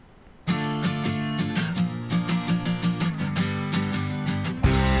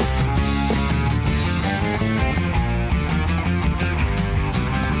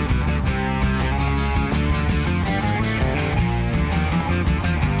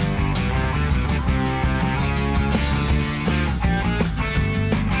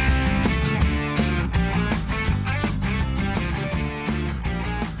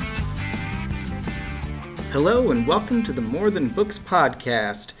Hello and welcome to the More Than Books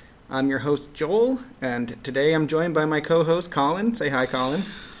podcast. I'm your host Joel, and today I'm joined by my co-host Colin. Say hi, Colin.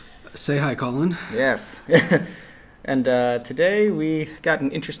 Say hi, Colin. Yes. And today we got an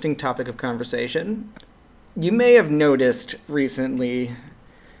interesting topic of conversation. You may have noticed recently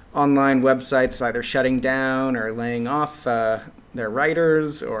online websites either shutting down or laying off their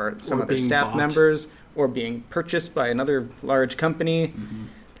writers or some of their staff members, or being purchased by another large company. Mm-hmm.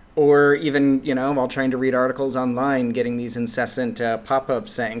 Or even, while trying to read articles online, getting these incessant pop-ups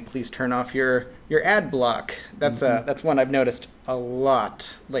saying, please turn off your ad block. That's one I've noticed a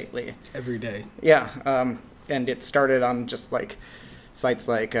lot lately. Every day. Yeah, and it started on just like sites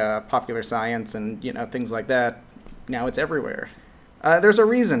like Popular Science and, things like that. Now it's everywhere. There's a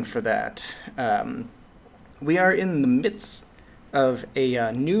reason for that. We are in the midst of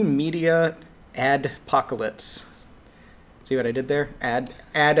a new media adpocalypse. See what I did there? Ad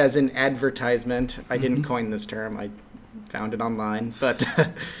as in advertisement. I didn't coin this term. I found it online, but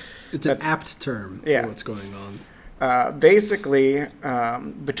it's an apt term for what's going on. Basically,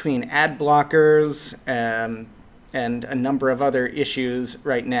 between ad blockers and a number of other issues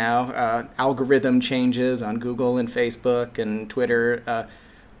right now, algorithm changes on Google and Facebook and Twitter,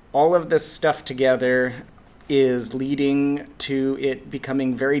 all of this stuff together is leading to it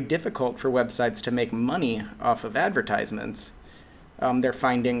becoming very difficult for websites to make money off of advertisements. They're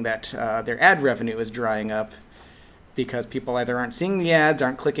finding that their ad revenue is drying up because people either aren't seeing the ads,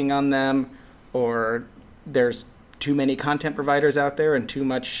 aren't clicking on them, or there's too many content providers out there and too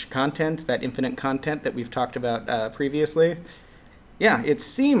much content, that infinite content that we've talked about previously. Yeah, it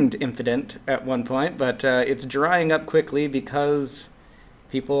seemed infinite at one point, but it's drying up quickly because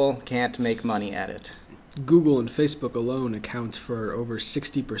people can't make money at it. Google and Facebook alone account for over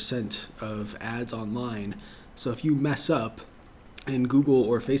 60% of ads online. So if you mess up and Google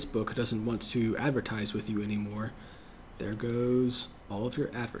or Facebook doesn't want to advertise with you anymore, there goes all of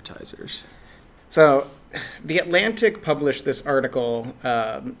your advertisers. So The Atlantic published this article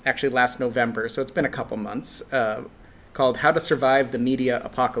actually last November, so it's been a couple months, called How to Survive the Media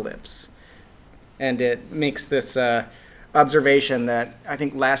Apocalypse. And it makes this observation that I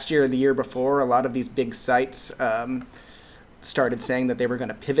think last year or the year before, a lot of these big sites started saying that they were going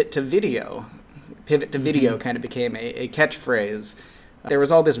to pivot to video. Pivot to video kind of became a catchphrase. There was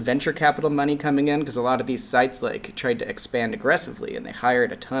all this venture capital money coming in because a lot of these sites tried to expand aggressively, and they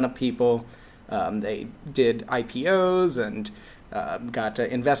hired a ton of people. They did IPOs and got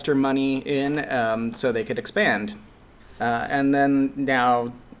investor money in so they could expand. And then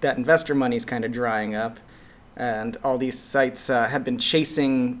now that investor money is kind of drying up. And all these sites have been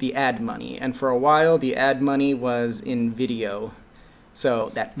chasing the ad money. And for a while, the ad money was in video. So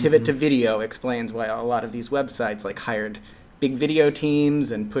that pivot to video explains why a lot of these websites hired big video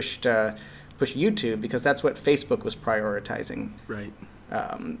teams and pushed YouTube, because that's what Facebook was prioritizing. Right.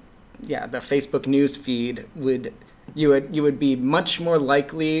 The Facebook news feed you would be much more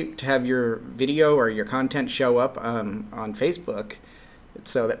likely to have your video or your content show up on Facebook,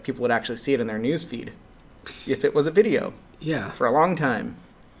 so that people would actually see it in their news feed if it was a video. Yeah. For a long time.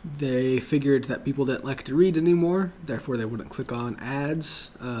 They figured that people didn't like to read anymore, therefore they wouldn't click on ads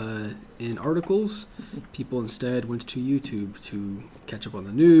in articles. People instead went to YouTube to catch up on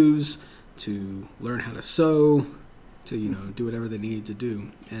the news, to learn how to sew, to do whatever they needed to do.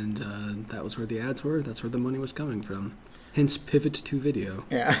 And that was where the ads were. That's where the money was coming from. Hence, pivot to video.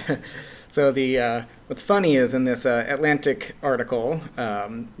 Yeah. So what's funny is in this Atlantic article,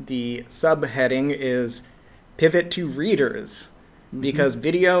 the subheading is "Pivot to Readers," because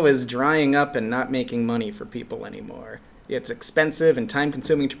video is drying up and not making money for people anymore. It's expensive and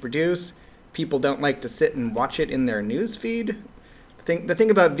time-consuming to produce. People don't like to sit and watch it in their news feed. The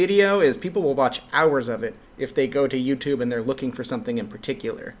thing about video is people will watch hours of it if they go to YouTube and they're looking for something in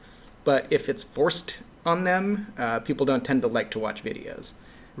particular. But if it's forced on them, people don't tend to like to watch videos.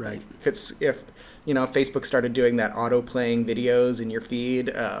 Right. If Facebook started doing that auto-playing videos in your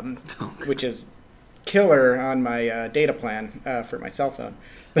feed, which is killer on my data plan for my cell phone.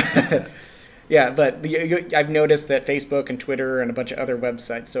 Yeah, but I've noticed that Facebook and Twitter and a bunch of other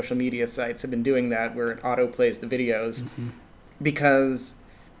websites, social media sites, have been doing that where it auto-plays the videos because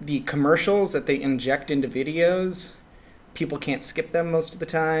the commercials that they inject into videos, people can't skip them most of the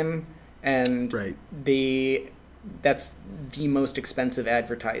time. And that's the most expensive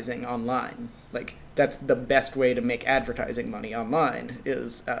advertising online. That's the best way to make advertising money online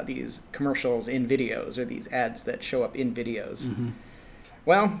is these commercials in videos, or these ads that show up in videos.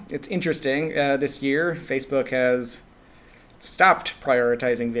 Well, it's interesting. This year, Facebook has stopped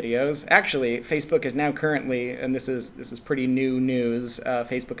prioritizing videos. Actually, Facebook is now currently, and this is pretty new news,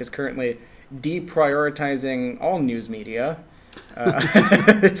 Facebook is currently deprioritizing all news media.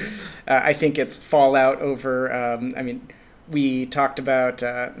 I think it's fallout over, we talked about,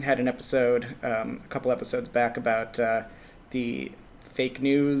 had an episode, a couple episodes back about the fake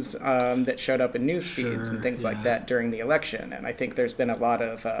news that showed up in news feeds and things like that during the election. And I think there's been a lot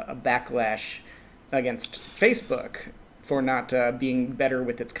of a backlash against Facebook for not being better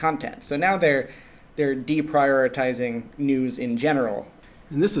with its content. So now they're deprioritizing news in general.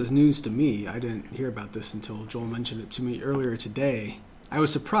 And this is news to me. I didn't hear about this until Joel mentioned it to me earlier today. I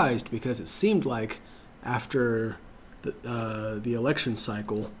was surprised because it seemed like after the election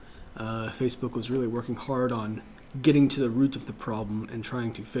cycle, Facebook was really working hard on getting to the root of the problem and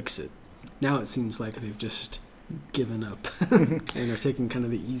trying to fix it. Now it seems like they've just given up and are taking kind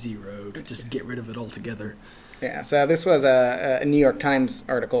of the easy road, just get rid of it altogether. Yeah, so this was a New York Times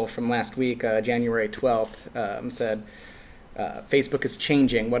article from last week, January 12th, said, Facebook is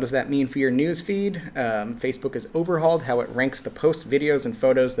changing. What does that mean for your news feed? Facebook has overhauled how it ranks the posts, videos, and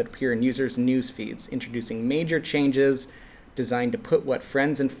photos that appear in users' news feeds, introducing major changes designed to put what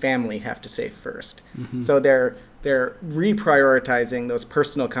friends and family have to say first. Mm-hmm. So they're reprioritizing those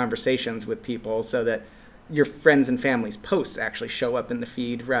personal conversations with people so that your friends and family's posts actually show up in the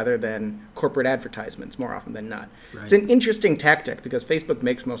feed rather than corporate advertisements more often than not. Right. It's an interesting tactic because Facebook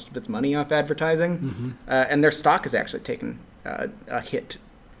makes most of its money off advertising, and their stock has actually taken a hit.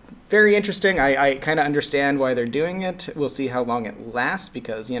 Very interesting. I kind of understand why they're doing it. We'll see how long it lasts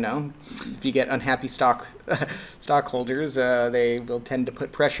because, if you get unhappy stockholders, they will tend to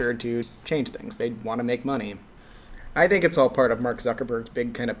put pressure to change things. They want to make money. I think it's all part of Mark Zuckerberg's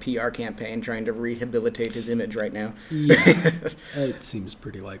big kind of PR campaign trying to rehabilitate his image right now. Yeah, it seems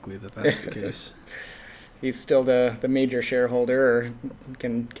pretty likely that that's the case. He's still the major shareholder, or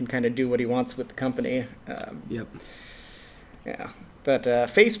can kind of do what he wants with the company. Yep. Yeah, but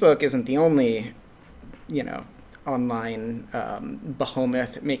Facebook isn't the only, online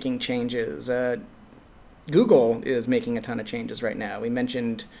behemoth making changes. Google is making a ton of changes right now. We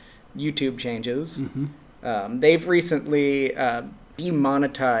mentioned YouTube changes. Mm-hmm. They've recently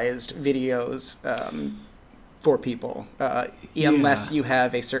demonetized videos for people, unless you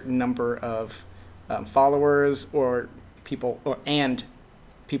have a certain number of followers or people, and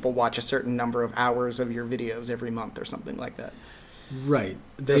people watch a certain number of hours of your videos every month or something like that. Right.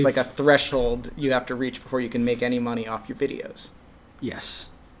 There's like a threshold you have to reach before you can make any money off your videos. Yes.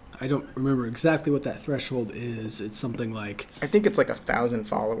 I don't remember exactly what that threshold is. It's something like... I think it's like 1,000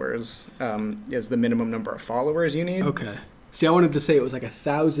 followers is the minimum number of followers you need. Okay. See, I wanted to say it was like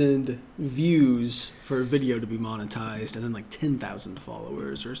 1,000 views for a video to be monetized and then like 10,000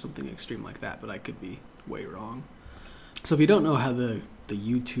 followers or something extreme like that, but I could be way wrong. So if you don't know how the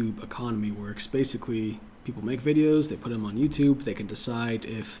YouTube economy works, basically people make videos, they put them on YouTube, they can decide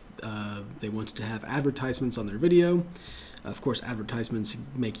if they want to have advertisements on their video. Of course, advertisements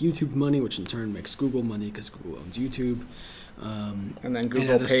make YouTube money, which in turn makes Google money because Google owns YouTube. And then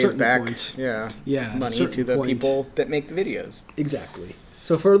Google pays back money to the people that make the videos. Exactly.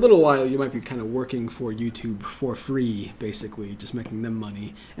 So for a little while, you might be kind of working for YouTube for free, basically, just making them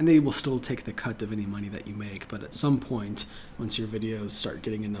money. And they will still take the cut of any money that you make. But at some point, once your videos start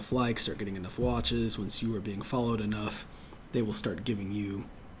getting enough likes, start getting enough watches, once you are being followed enough, they will start giving you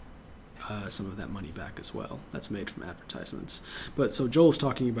some of that money back as well. That's made from advertisements. But so Joel's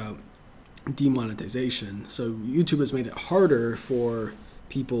talking about demonetization. So YouTube has made it harder for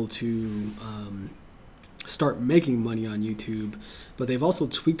people to start making money on YouTube, but they've also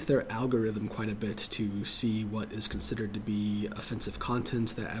tweaked their algorithm quite a bit to see what is considered to be offensive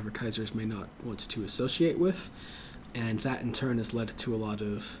content that advertisers may not want to associate with. And that in turn has led to a lot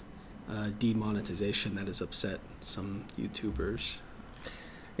of demonetization that has upset some YouTubers.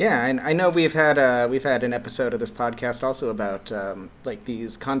 Yeah, and I know we've had an episode of this podcast also about like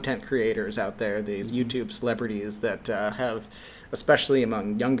these content creators out there, these YouTube celebrities that have, especially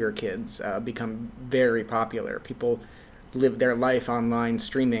among younger kids, become very popular. People live their life online,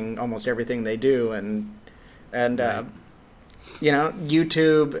 streaming almost everything they do, and right.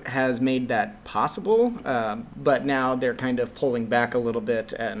 YouTube has made that possible, but now they're kind of pulling back a little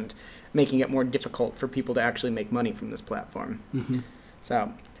bit and making it more difficult for people to actually make money from this platform. Mm-hmm.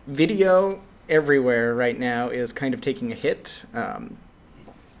 So video everywhere right now is kind of taking a hit,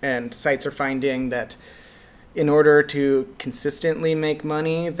 and sites are finding that in order to consistently make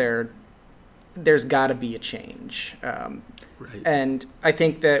money, there's got to be a change. Right. And I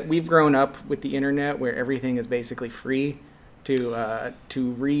think that we've grown up with the internet where everything is basically free to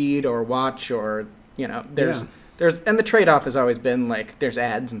read or watch, or there's and the trade-off has always been like there's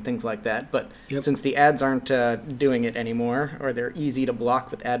ads and things like that, but since the ads aren't doing it anymore, or they're easy to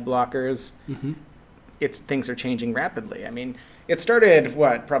block with ad blockers, things are changing rapidly. I mean, it started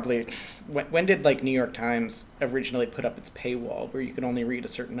when did like New York Times originally put up its paywall where you could only read a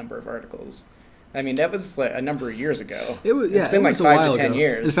certain number of articles? I mean, that was like a number of years ago. It's been like 5 to 10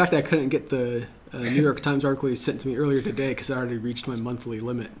 years. In fact, I couldn't get the New York Times article you sent to me earlier today because I already reached my monthly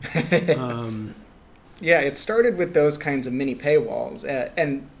limit. Yeah, it started with those kinds of mini paywalls,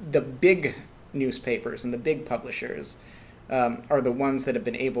 and the big newspapers and the big publishers are the ones that have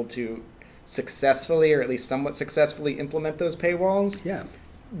been able to successfully, or at least somewhat successfully, implement those paywalls. Yeah,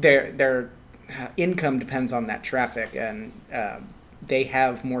 their income depends on that traffic, and they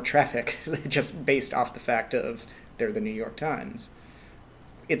have more traffic just based off the fact of they're the New York Times.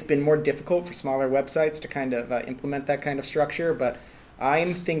 It's been more difficult for smaller websites to kind of implement that kind of structure, but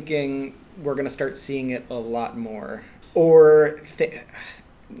I'm thinking we're going to start seeing it a lot more. Or,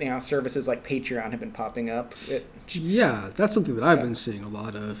 services like Patreon have been popping up. Yeah, that's something that I've been seeing a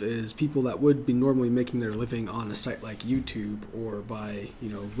lot of, is people that would be normally making their living on a site like YouTube or by,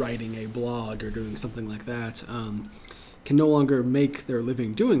 writing a blog or doing something like that, can no longer make their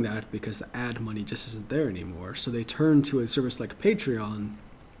living doing that because the ad money just isn't there anymore. So they turn to a service like Patreon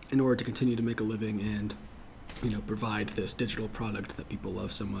in order to continue to make a living and, provide this digital product that people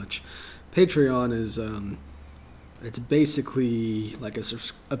love so much. Patreon is, it's basically like a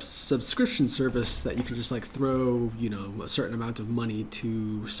subscription service that you can just like throw, a certain amount of money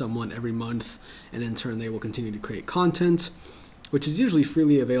to someone every month, and in turn they will continue to create content, which is usually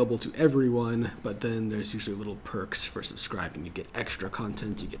freely available to everyone, but then there's usually little perks for subscribing. You get extra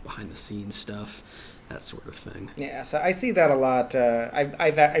content, you get behind the scenes stuff, that sort of thing. Yeah, so I see that a lot.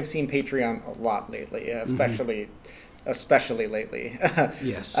 I've seen Patreon a lot lately, especially lately.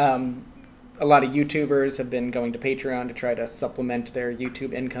 Yes. A lot of YouTubers have been going to Patreon to try to supplement their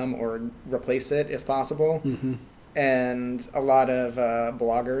YouTube income or replace it if possible. And a lot of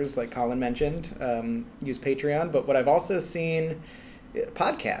bloggers, like Colin mentioned, use Patreon. But what I've also seen,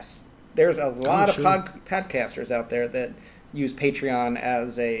 podcasts. There's a lot of podcasters out there that use Patreon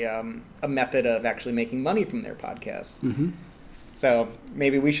as a method of actually making money from their podcasts. So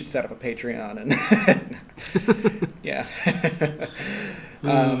maybe we should set up a Patreon and yeah.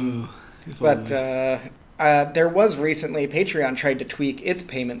 But there was recently, Patreon tried to tweak its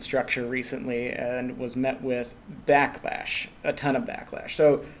payment structure recently and was met with backlash, a ton of backlash.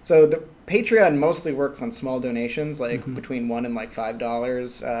 So the Patreon mostly works on small donations, like between $1 and like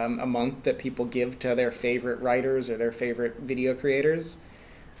 $5 a month that people give to their favorite writers or their favorite video creators.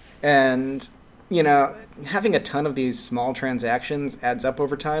 And, having a ton of these small transactions adds up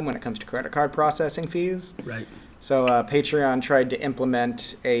over time when it comes to credit card processing fees. Right. So Patreon tried to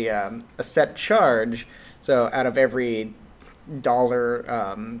implement a set charge. So out of every dollar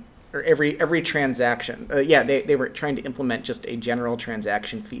or every transaction, they were trying to implement just a general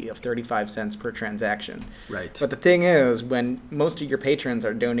transaction fee of 35 cents per transaction. Right. But the thing is, when most of your patrons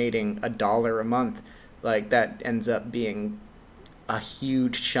are donating $1 a month, like that ends up being a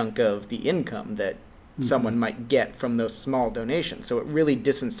huge chunk of the income that someone might get from those small donations. So it really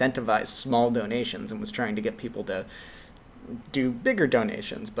disincentivized small donations and was trying to get people to do bigger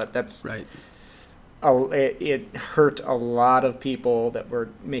donations. But that's right. It hurt a lot of people that were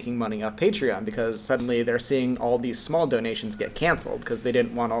making money off Patreon because suddenly they're seeing all these small donations get canceled because they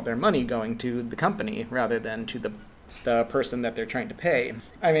didn't want all their money going to the company rather than to the person that they're trying to pay.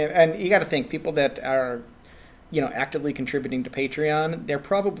 I mean, and you got to think, people that are, actively contributing to Patreon, they're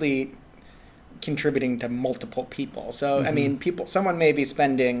probably contributing to multiple people. So, I mean, someone may be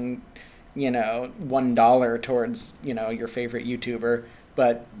spending, $1 towards, your favorite YouTuber,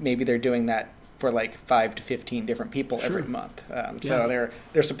 but maybe they're doing that for like 5 to 15 different people every month. So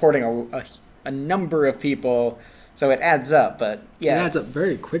they're supporting a number of people. So it adds up, but it adds up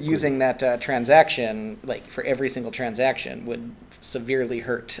very quickly. Using that transaction, like for every single transaction, would severely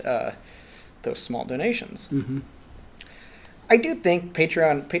hurt those small donations. I do think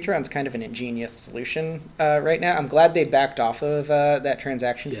Patreon's kind of an ingenious solution right now. I'm glad they backed off of that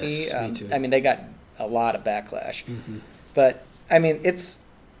transaction fee. Me too. I mean, they got a lot of backlash. But, I mean, it's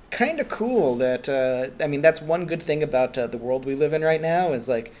kind of cool that, that's one good thing about the world we live in right now is,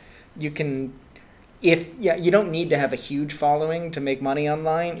 like, you can... you don't need to have a huge following to make money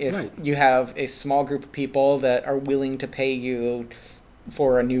online. If you have a small group of people that are willing to pay you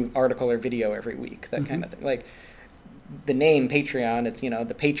for a new article or video every week, that kind of thing. Like, the name Patreon, it's,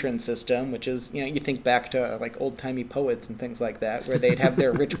 the patron system, which is, you think back to like old-timey poets and things like that, where they'd have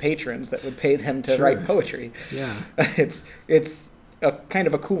their rich patrons that would pay them to write poetry. Yeah. It's a kind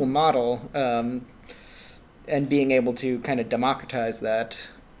of a cool model. and being able to kind of democratize that.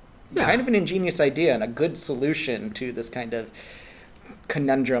 Yeah. Kind of an ingenious idea and a good solution to this kind of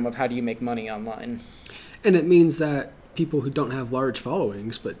conundrum of how do you make money online. And it means that people who don't have large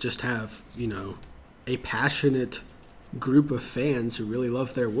followings but just have, a passionate group of fans who really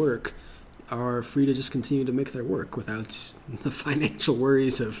love their work are free to just continue to make their work without the financial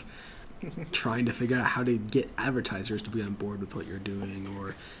worries of trying to figure out how to get advertisers to be on board with what you're doing,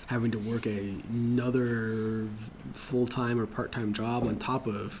 or having to work another full-time or part-time job on top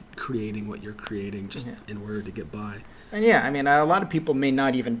of creating what you're creating just in order to get by. And yeah, I mean, a lot of people may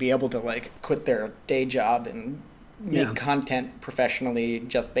not even be able to quit their day job and make content professionally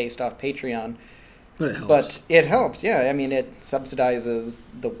just based off Patreon. But it helps. Yeah. I mean, it subsidizes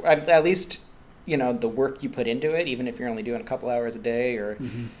at least, the work you put into it, even if you're only doing a couple hours a day, or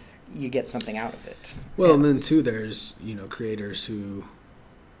you get something out of it. Well, and then too, there's, creators who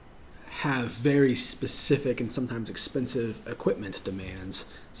have very specific and sometimes expensive equipment demands.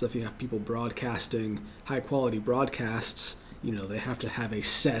 So if you have people broadcasting high quality broadcasts, they have to have a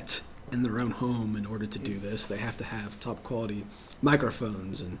set in their own home in order to do this. They have to have top quality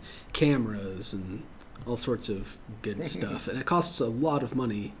microphones and cameras and all sorts of good stuff. And it costs a lot of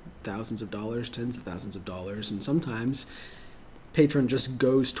money, thousands of dollars, tens of thousands of dollars. And sometimes Patreon just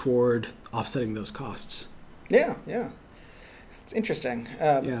goes toward offsetting those costs. Yeah. It's interesting.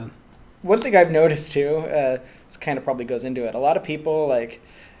 One thing I've noticed too, this kind of probably goes into it. A lot of people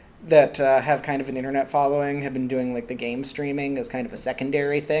that have kind of an internet following have been doing the game streaming as kind of a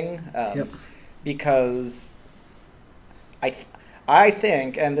secondary thing, because I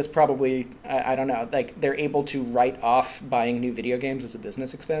think, and this probably, I don't know, they're able to write off buying new video games as a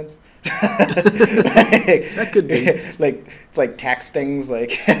business expense. That could be. It's like tax things,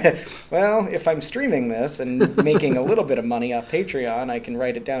 well, if I'm streaming this and making a little bit of money off Patreon, I can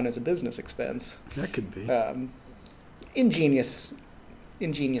write it down as a business expense. That could be. Ingenious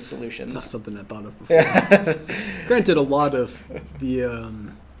solutions. It's not something I thought of before. Granted, a lot of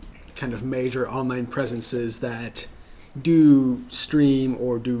the kind of major online presences that do stream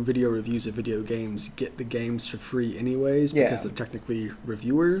or do video reviews of video games get the games for free anyways, because they're technically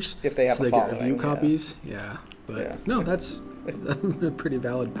reviewers. If they have so a they following, get review copies. But no, that's a pretty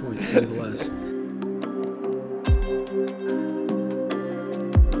valid point nonetheless.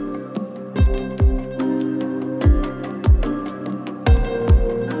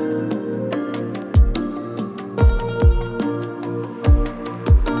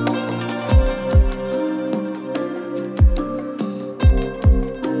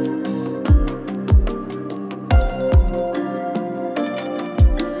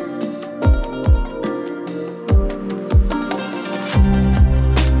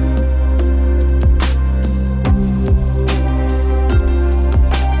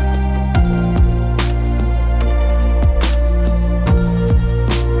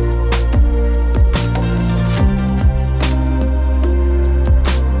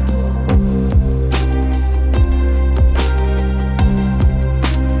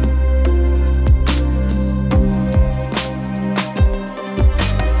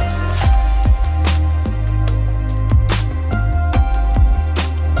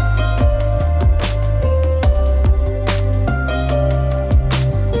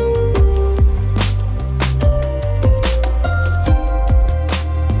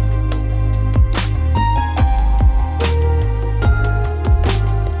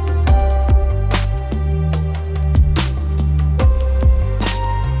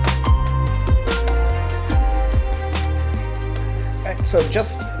 So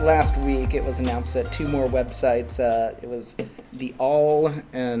just last week, it was announced that two more websites. It was the All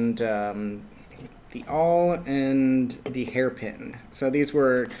and the Hairpin. So these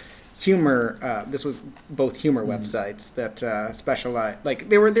were humor. This was both humor websites that specialize.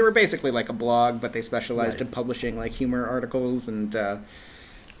 They were basically like a blog, but they specialized in publishing humor articles and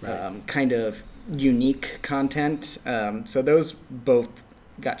kind of unique content. So those both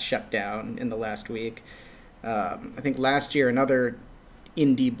got shut down in the last week. I think last year another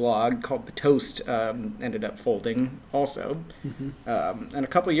indie blog called The Toast ended up folding also. And a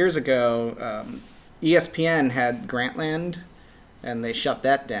couple years ago, ESPN had Grantland, and they shut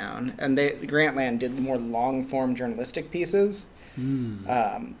that down. And Grantland did more long-form journalistic pieces.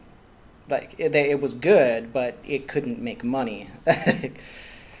 It was good, but it couldn't make money.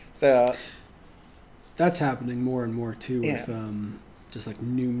 So that's happening more and more too with just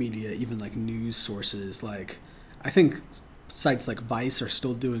new media, even news sources. I think sites like Vice are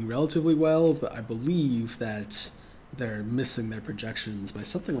still doing relatively well, but I believe that they're missing their projections by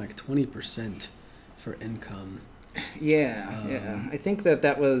something like 20% for income. Yeah. I think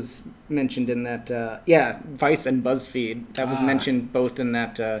that was mentioned in that. Vice and BuzzFeed. That was mentioned both in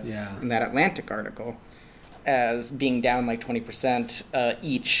that in that Atlantic article as being down like 20%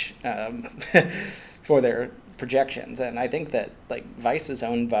 each for their projections. And I think that like Vice is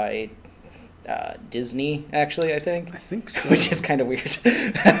owned by Disney, actually. I think so. Which is kind of weird.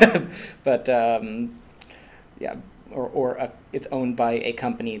 But yeah. Or it's owned by a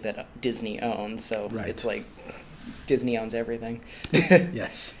company that Disney owns, so it's like Disney owns everything.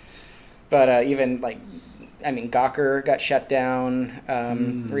 Yes. But even Gawker got shut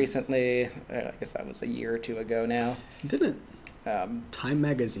down recently. I guess that was a year or two ago now. Didn't Time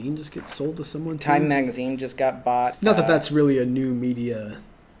Magazine just get sold to someone too? Time Magazine just got bought. Not that that's really a new media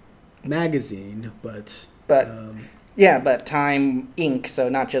magazine, but yeah, but Time Inc., so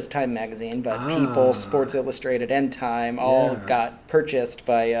not just Time Magazine, but People, Sports Illustrated, and Time all got purchased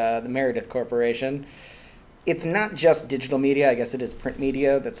by the Meredith Corporation. It's not just digital media. I guess it is print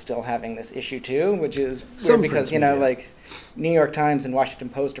media that's still having this issue too, which is weird because, like New York Times and Washington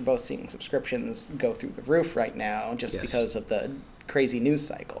Post are both seeing subscriptions go through the roof right now just because of the crazy news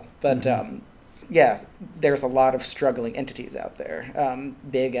cycle. But there's a lot of struggling entities out there,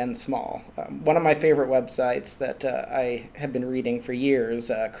 big and small. One of my favorite websites that I have been reading for years,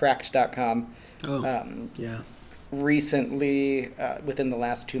 Cracked.com, recently, within the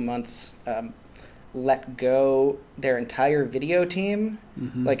last 2 months, let go their entire video team.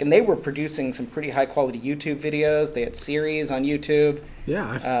 And they were producing some pretty high quality YouTube videos. They had series on YouTube. Yeah,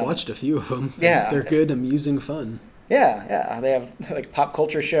 I've watched a few of them. Yeah. They're good, amusing, fun. Yeah. They have like pop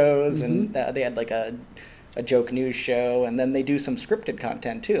culture shows, and they had like a joke news show, and then they do some scripted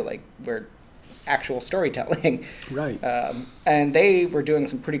content too, like where actual storytelling. Right. And they were doing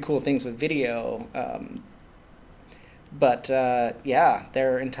some pretty cool things with video. But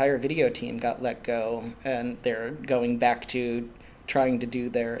their entire video team got let go, and they're going back to trying to do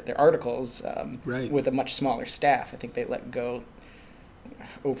their articles with a much smaller staff. I think they let go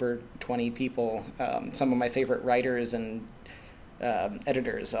over 20 people. Some of my favorite writers and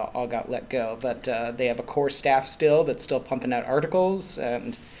editors all got let go, but they have a core staff still that's still pumping out articles.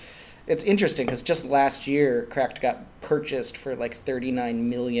 And it's interesting because just last year, Cracked got purchased for like $39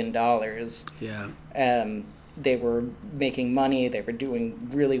 million. Yeah. They were making money. They were doing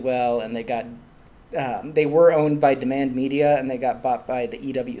really well, and they were owned by Demand Media, and they got bought by the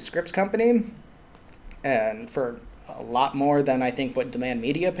EW Scripps Company, and for a lot more than I think what Demand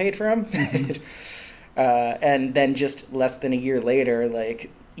Media paid for them. And then just less than a year later, like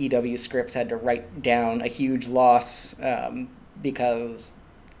EW Scripps had to write down a huge loss because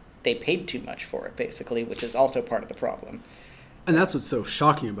they paid too much for it, basically, which is also part of the problem. And that's what's so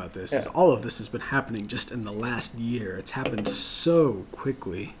shocking about this, is all of this has been happening just in the last year. It's happened so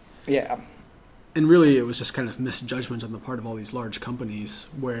quickly. Yeah. And really, it was just kind of misjudgment on the part of all these large companies,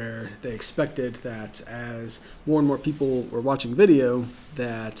 where they expected that as more and more people were watching video,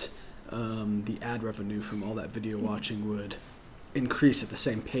 that the ad revenue from all that video watching would increase at the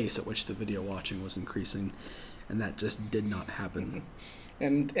same pace at which the video watching was increasing. And that just did not happen.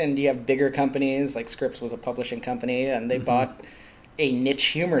 And you have bigger companies, like Scripps was a publishing company, and they bought a niche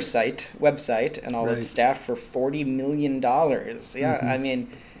humor website, and all its staff for $40 million. Yeah, I mean,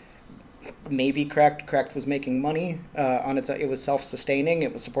 maybe Cracked was making money on its. It was self-sustaining,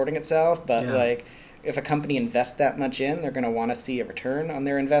 it was supporting itself, but like, if a company invests that much in, they're going to want to see a return on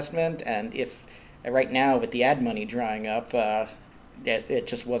their investment. And if right now with the ad money drying up, it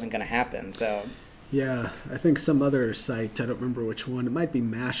just wasn't going to happen. So. Yeah, I think some other site, I don't remember which one, it might be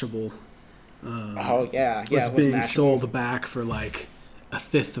Mashable. Was being Mashable. sold back for like a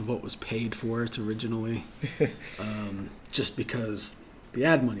fifth of what was paid for it originally. Just because the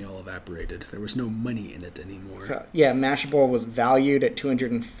ad money all evaporated. There was no money in it anymore. So, Mashable was valued at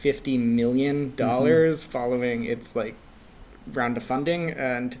 $250 million following its like round of funding,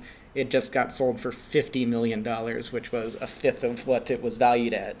 and it just got sold for $50 million, which was a fifth of what it was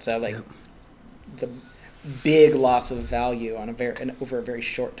valued at. So like. Yep. It's a big loss of value on over a very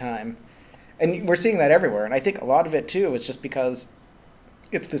short time. And we're seeing that everywhere. And I think a lot of it, too, is just because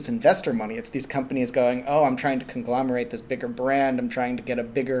it's this investor money. It's these companies going, I'm trying to conglomerate this bigger brand. I'm trying to get a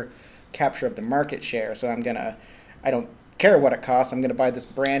bigger capture of the market share. So I don't care what it costs. I'm going to buy this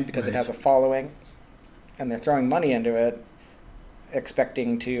brand because it has a following. And they're throwing money into it,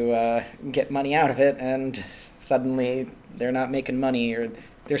 expecting to get money out of it. And suddenly they're not making money, or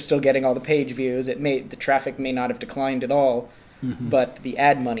they're still getting all the page views. The traffic may not have declined at all, but the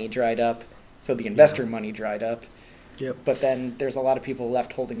ad money dried up, so the investor money dried up. Yep. But then there's a lot of people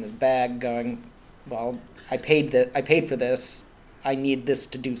left holding this bag, going, "Well, I paid for this. I need this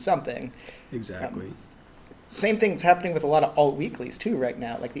to do something." Exactly. same thing's happening with a lot of alt weeklies too right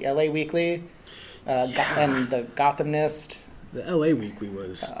now, like the LA Weekly, and the Gothamist. The LA Weekly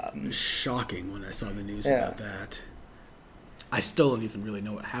was shocking when I saw the news about that. I still don't even really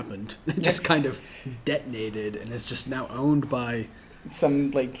know what happened. It just kind of detonated, and it's just now owned by some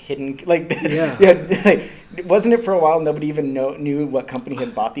like hidden wasn't it for a while nobody even knew what company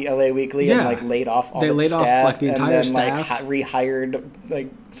had bought the LA Weekly and like laid off all its staff like the entire and then staff. like rehired like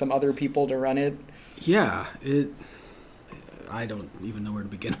some other people to run it. I don't even know where to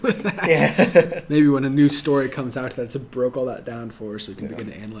begin with that. Maybe when a new story comes out that's broke all that down for us, we can begin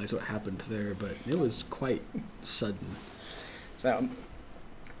to analyze what happened there, but it was quite sudden. So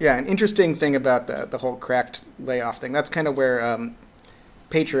an interesting thing about the whole Cracked layoff thing, that's kind of where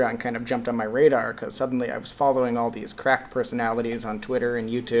Patreon kind of jumped on my radar, because suddenly I was following all these Cracked personalities on Twitter and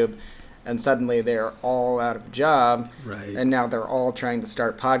YouTube, and suddenly they're all out of a job, right? And now they're all trying to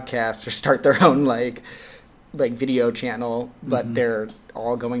start podcasts or start their own like video channel, but they're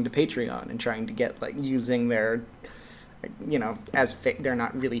all going to Patreon and trying to get like using their, they're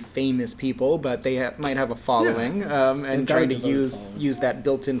not really famous people, but they might have a following, and trying to use that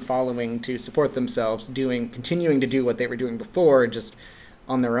built-in following to support themselves, continuing to do what they were doing before, just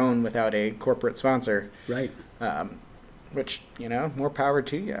on their own without a corporate sponsor. Right. Which, more power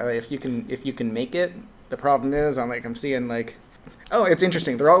to you. If you can make it. The problem is I'm seeing like, oh, it's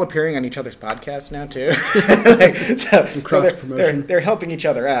interesting. They're all appearing on each other's podcasts now too. Some cross promotion. They're helping each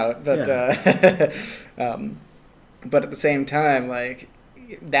other out, but but at the same time, like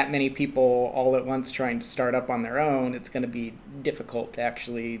that many people all at once trying to start up on their own, it's going to be difficult to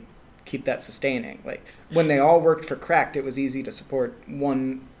actually keep that sustaining. Like when they all worked for Cracked, it was easy to support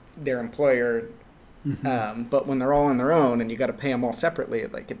their employer, but when they're all on their own and you got to pay them all separately,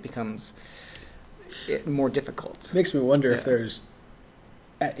 like it becomes more difficult. Makes me wonder if there's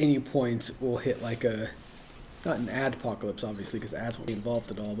at any point we'll hit like not an adpocalypse, obviously, because ads won't be involved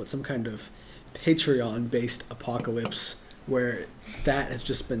at all, but some kind of Patreon-based apocalypse where that has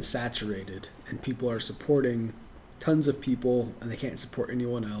just been saturated and people are supporting tons of people and they can't support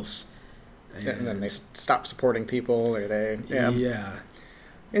anyone else. And then they stop supporting people, or they...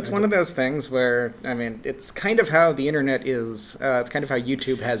 It's one of those things where, it's kind of how the internet is. It's kind of how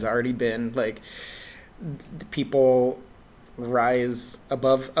YouTube has already been. Like, people rise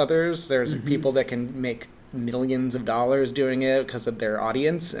above others. There's people that can make millions of dollars doing it because of their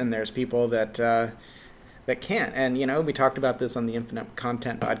audience, and there's people that can't. And, we talked about this on the Infinite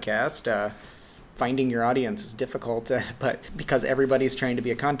Content podcast. Finding your audience is difficult, but because everybody's trying to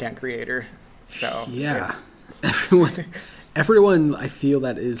be a content creator. So everyone I feel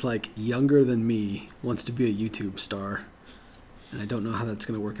that is like younger than me wants to be a YouTube star, and I don't know how that's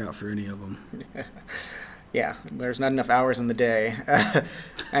going to work out for any of them. Yeah, there's not enough hours in the day,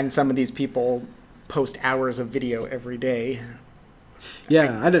 and some of these people post hours of video every day.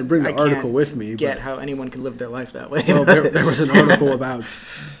 Yeah, I didn't bring the article with me. Get how anyone can live their life that way. Well, there was an article about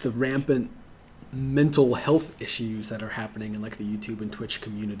the rampant mental health issues that are happening in like the YouTube and Twitch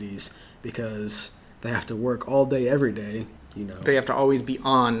communities because they have to work all day, every day. They have to always be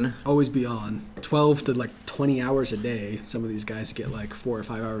on. 12 to like 20 hours a day. Some of these guys get like 4 or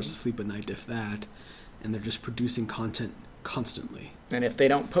 5 hours of sleep a night, if that. And they're just producing content constantly. And if they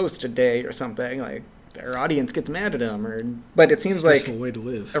don't post a day or something, like their audience gets mad at them. But it seems like way to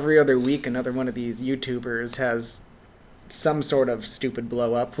live. Every other week, another one of these YouTubers has some sort of stupid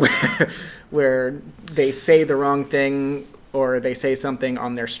blow up where they say the wrong thing, or they say something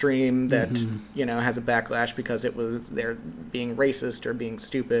on their stream that has a backlash because they're being racist or being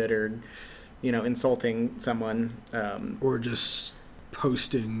stupid or insulting someone, or just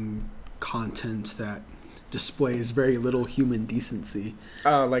posting content that displays very little human decency.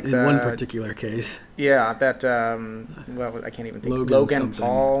 Like in one particular case. Yeah, that I can't even think. Logan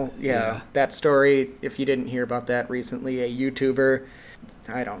Paul. Yeah, that story. If you didn't hear about that recently, a YouTuber.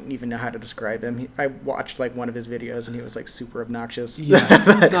 I don't even know how to describe him. I watched like one of his videos and he was like super obnoxious. Yeah,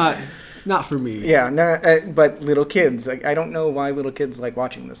 it's not for me. Yeah, no, but little kids. Like, I don't know why little kids like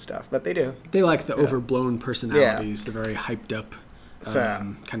watching this stuff, but they do. They like the overblown personalities, the very hyped up,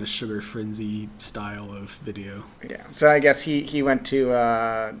 kind of sugar frenzy style of video. Yeah. So I guess he went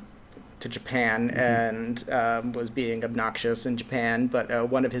to Japan and was being obnoxious in Japan, but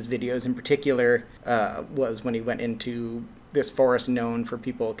one of his videos in particular was when he went into this forest known for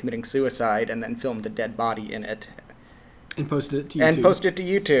people committing suicide and then filmed a dead body in it. And posted it to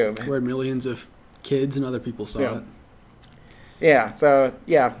YouTube. Where millions of kids and other people saw it. Yeah, so,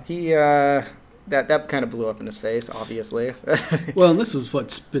 yeah, he that kind of blew up in his face, obviously. Well, and this is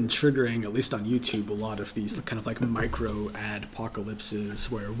what's been triggering, at least on YouTube, a lot of these kind of like micro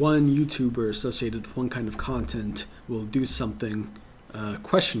adpocalypses, where one YouTuber associated with one kind of content will do something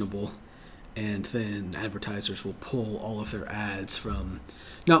questionable, and then advertisers will pull all of their ads from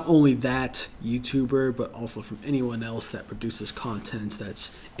not only that YouTuber, but also from anyone else that produces content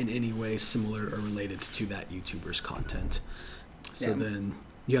that's in any way similar or related to that YouTuber's content. So then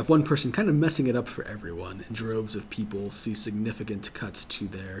you have one person kind of messing it up for everyone, and droves of people see significant cuts to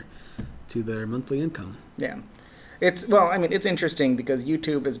their monthly income. Yeah. It's interesting because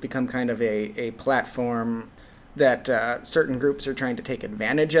YouTube has become kind of a platform that certain groups are trying to take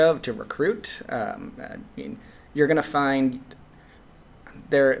advantage of to recruit. You're going to find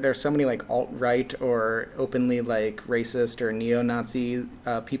there's so many like alt-right or openly like racist or neo-Nazi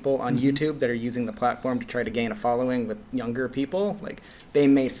people on YouTube that are using the platform to try to gain a following with younger people. Like they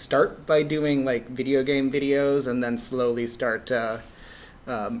may start by doing like video game videos and then slowly start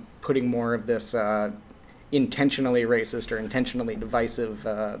putting more of this intentionally racist or intentionally divisive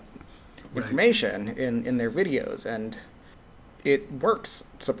information in their videos, and it works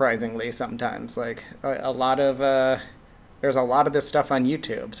surprisingly sometimes. Like there's a lot of this stuff on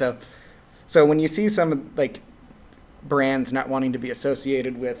YouTube. So when you see some like brands not wanting to be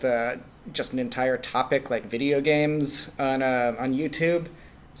associated with just an entire topic like video games on YouTube,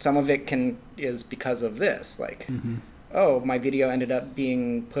 some of it is because of this. Like, oh, my video ended up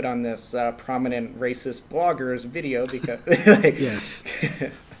being put on this prominent racist blogger's video because like, yes.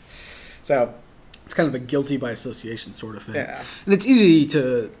 So it's kind of a guilty by association sort of thing. Yeah. And it's easy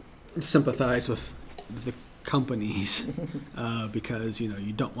to sympathize with the companies because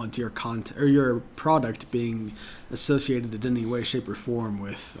you don't want your content or your product being associated in any way, shape, or form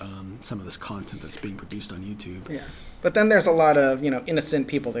with some of this content that's being produced on YouTube. Yeah. But then there's a lot of innocent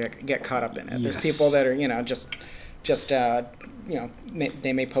people that get caught up in it. Yes. There's people that are just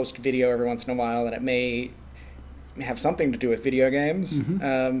they may post video every once in a while, and it may have something to do with video games.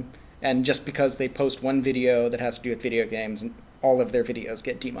 And just because they post one video that has to do with video games, all of their videos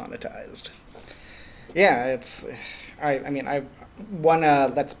get demonetized. Yeah, one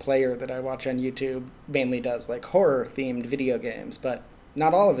Let's Player that I watch on YouTube mainly does like horror themed video games, but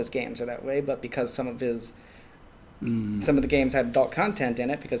not all of his games are that way. But because some of the games had adult content in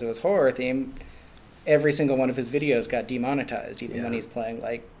it because it was horror themed, every single one of his videos got demonetized, even when he's playing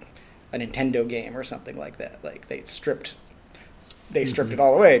like a Nintendo game or something like that. Like they stripped it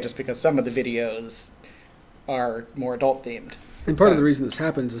all away just because some of the videos are more adult themed. And part of the reason this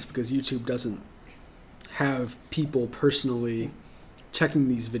happens is because YouTube doesn't have people personally checking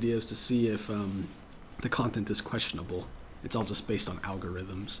these videos to see if the content is questionable. It's all just based on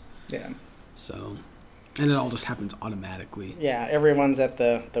algorithms. Yeah. So, and it all just happens automatically. Yeah, everyone's at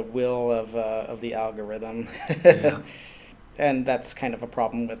the will of the algorithm. Yeah. And that's kind of a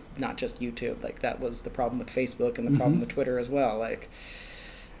problem with not just YouTube. Like that was the problem with Facebook and the problem with Twitter as well. Like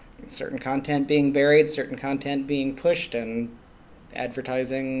certain content being buried, certain content being pushed, and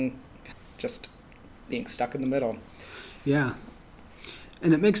advertising just being stuck in the middle. Yeah.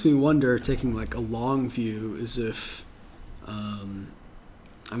 And it makes me wonder, taking like a long view, is if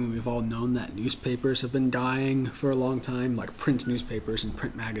we've all known that newspapers have been dying for a long time, like print newspapers and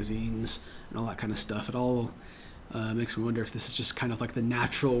print magazines and all that kind of stuff. It all makes me wonder if this is just kind of like the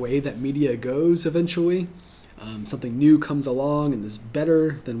natural way that media goes eventually. Something new comes along and is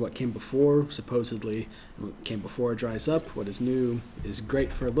better than what came before, supposedly. And what came before dries up. What is new is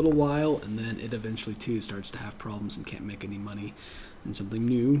great for a little while, and then it eventually, too, starts to have problems and can't make any money. And something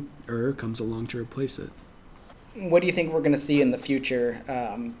new comes along to replace it. What do you think we're going to see in the future,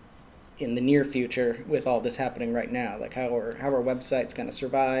 in the near future, with all this happening right now? Like how are websites going to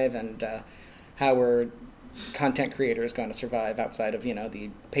survive, and how are content creators going to survive outside of the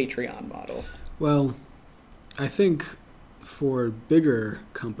Patreon model? Well, I think for bigger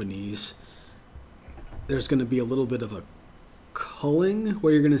companies, there's going to be a little bit of a culling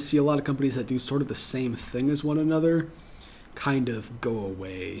where you're going to see a lot of companies that do sort of the same thing as one another kind of go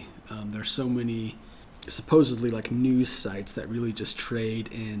away. There's so many supposedly like news sites that really just trade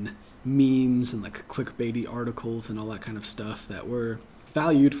in memes and like clickbaity articles and all that kind of stuff that were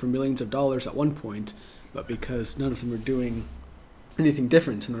valued for millions of dollars at one point, but because none of them are doing anything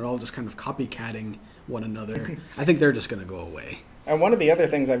different and they're all just kind of copycatting one another, I think they're just going to go away. And one of the other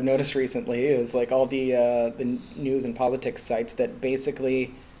things I've noticed recently is like all the news and politics sites that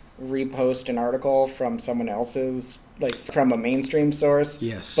basically repost an article from someone else's, like from a mainstream source,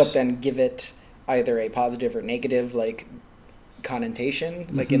 yes, but then give it either a positive or negative like connotation,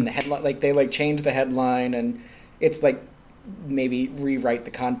 like in the headline. Like they like change the headline and it's like maybe rewrite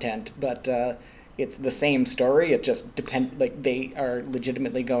the content, but it's the same story. It just like they are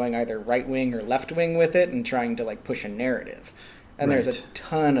legitimately going either right wing or left wing with it and trying to like push a narrative. And Right. there's a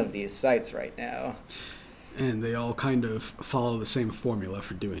ton of these sites right now. And they all kind of follow the same formula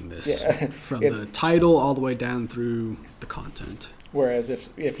for doing this. Yeah. From the title all the way down through the content. Whereas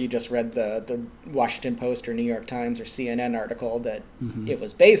if you just read the Washington Post or New York Times or CNN article that it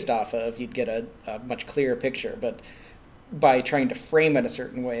was based off of, you'd get a much clearer picture. But by trying to frame it a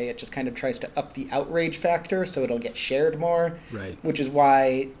certain way, it just kind of tries to up the outrage factor so it'll get shared more. Right. Which is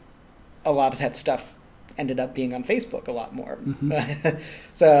why a lot of that stuff ended up being on Facebook a lot more.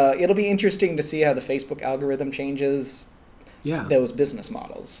 So it'll be interesting to see how the Facebook algorithm changes those business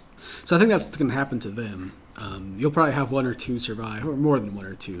models. So I think that's what's going to happen to them. You'll probably have one or two survive, or more than one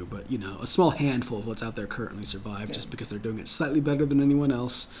or two, but a small handful of what's out there currently survive just because they're doing it slightly better than anyone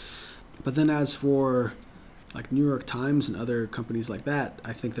else. But then as for like New York Times and other companies like that,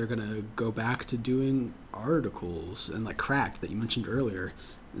 I think they're going to go back to doing articles and like Cracked that you mentioned earlier.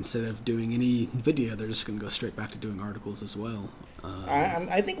 Instead of doing any video, they're just going to go straight back to doing articles as well.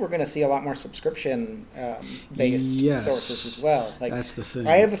 I think we're going to see a lot more subscription-based sources as well. Like, that's the thing.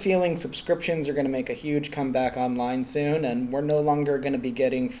 I have a feeling subscriptions are going to make a huge comeback online soon, and we're no longer going to be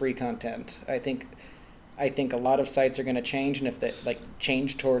getting free content. I think a lot of sites are going to change, and if they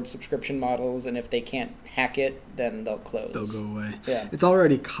change towards subscription models, and if they can't hack it, then they'll close. They'll go away. Yeah. It's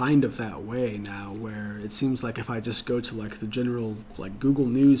already kind of that way now, where it seems like if I just go to like the general like Google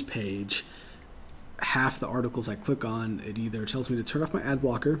News page, half the articles I click on, it either tells me to turn off my ad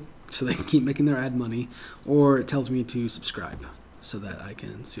blocker so they can keep making their ad money, or it tells me to subscribe so that I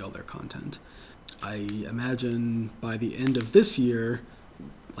can see all their content. I imagine by the end of this year,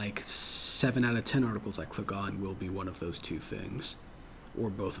 like 7 out of 10 articles I click on will be one of those two things, or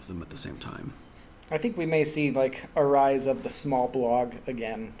both of them at the same time. I think we may see like a rise of the small blog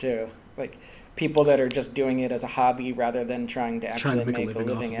again too, like people that are just doing it as a hobby rather than trying to actually make a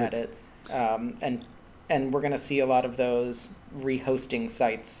living at it. And we're going to see a lot of those rehosting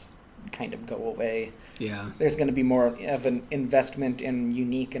sites kind of go away. Yeah. There's going to be more of an investment in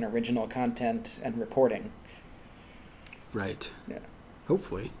unique and original content and reporting. Right. Yeah.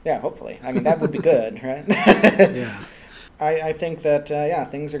 Hopefully. Yeah, hopefully. I mean, that would be good, right? Yeah. I think that,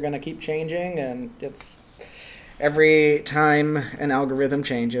 things are going to keep changing, and it's every time an algorithm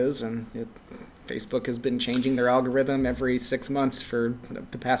changes, and Facebook has been changing their algorithm every 6 months for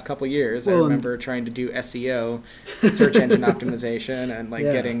the past couple years. I remember trying to do SEO, search engine optimization, and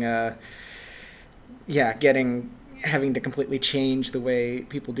having to completely change the way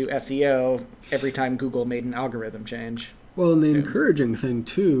people do SEO every time Google made an algorithm change. Well, and the encouraging thing,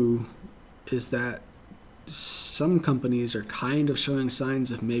 too, is that some companies are kind of showing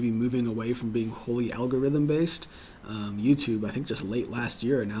signs of maybe moving away from being wholly algorithm-based. YouTube, I think just late last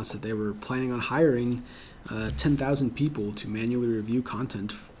year, announced that they were planning on hiring 10,000 people to manually review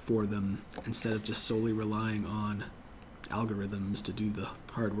content for them instead of just solely relying on algorithms to do the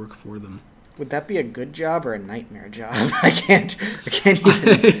hard work for them. Would that be a good job or a nightmare job? I can't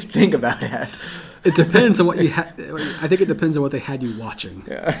even think about that. It depends on what you had. I think it depends on what they had you watching.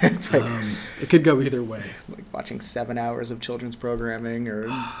 Yeah, it's like it could go either way. Like watching 7 hours of children's programming or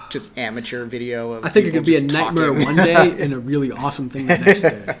just amateur video of. I think it could be a talking. nightmare one day and a really awesome thing the next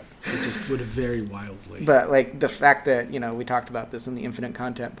day. It just would vary wildly. But like the fact that we talked about this in the Infinite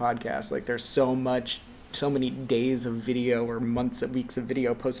Content podcast, like there's so many days of video or months and weeks of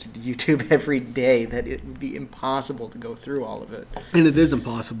video posted to YouTube every day that it would be impossible to go through all of it. And it is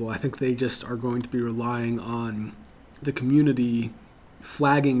impossible. I think they just are going to be relying on the community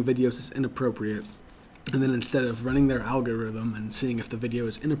flagging videos as inappropriate, and then instead of running their algorithm and seeing if the video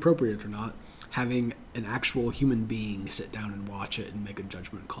is inappropriate or not, having an actual human being sit down and watch it and make a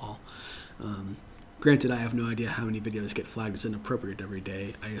judgment call. Granted, I have no idea how many videos get flagged as inappropriate every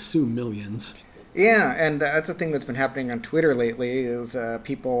day. I assume millions. Yeah, and that's a thing that's been happening on Twitter lately is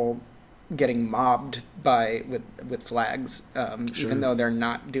people getting mobbed with flags, Sure. even though they're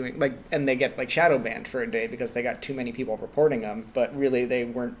not doing and they get shadow banned for a day because they got too many people reporting them. But really, they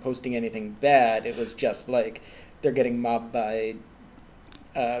weren't posting anything bad. It was just they're getting mobbed by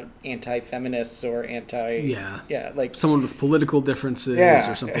anti-feminists or someone with political differences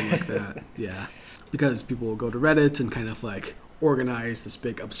or something like that. Yeah, because people will go to Reddit and kind of organize this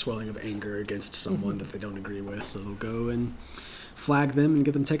big upswelling of anger against someone that they don't agree with, so they'll go and flag them and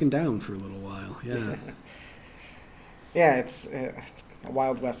get them taken down for a little while. Yeah. Yeah, it's a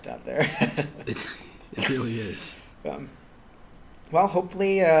wild west out there. It really is. Well,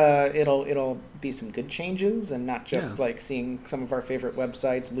 hopefully it'll be some good changes and not just seeing some of our favorite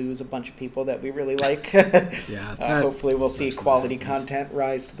websites lose a bunch of people that we really like. Yeah. Hopefully we'll see quality content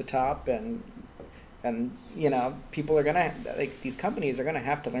rise to the top, and And, people are going to, these companies are going to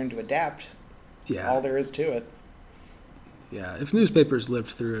have to learn to adapt. Yeah. All there is to it. Yeah, if newspapers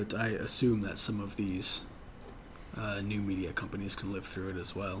lived through it, I assume that some of these new media companies can live through it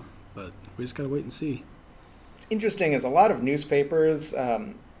as well. But we just got to wait and see. It's interesting is a lot of newspapers,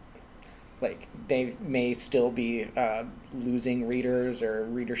 they may still be losing readers or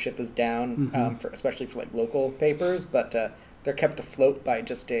readership is down, especially for local papers, but they're kept afloat by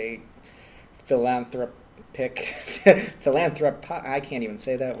just a I can't even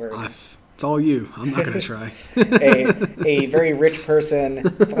say that word. It's all you. I'm not going to try. a very rich person,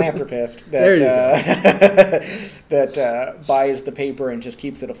 philanthropist that buys the paper and just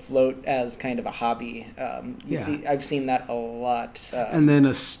keeps it afloat as kind of a hobby. I've seen that a lot. And then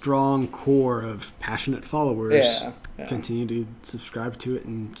a strong core of passionate followers continue to subscribe to it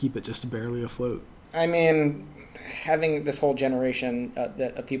and keep it just barely afloat. I mean, having this whole generation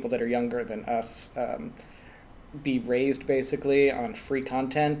of people that are younger than us be raised basically on free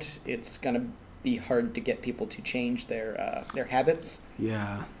content, it's going to be hard to get people to change their habits.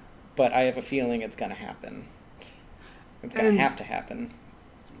 Yeah. But I have a feeling it's going to happen. It's going to have to happen.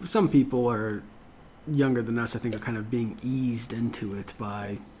 Some people are younger than us, I think, are kind of being eased into it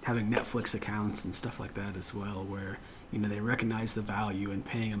by having Netflix accounts and stuff like that as well, where they recognize the value in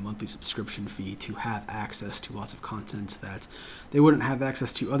paying a monthly subscription fee to have access to lots of content that they wouldn't have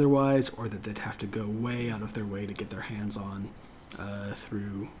access to otherwise, or that they'd have to go way out of their way to get their hands on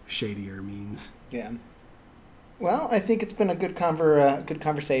through shadier means. Yeah. Well, I think it's been a good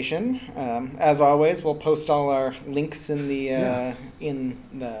conversation. As always, we'll post all our links in the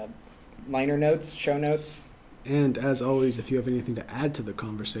liner notes, show notes. And as always, if you have anything to add to the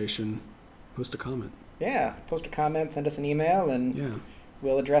conversation, post a comment. Yeah, post a comment, send us an email, and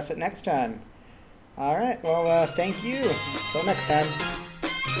we'll address it next time. All right, well, thank you. Until next time.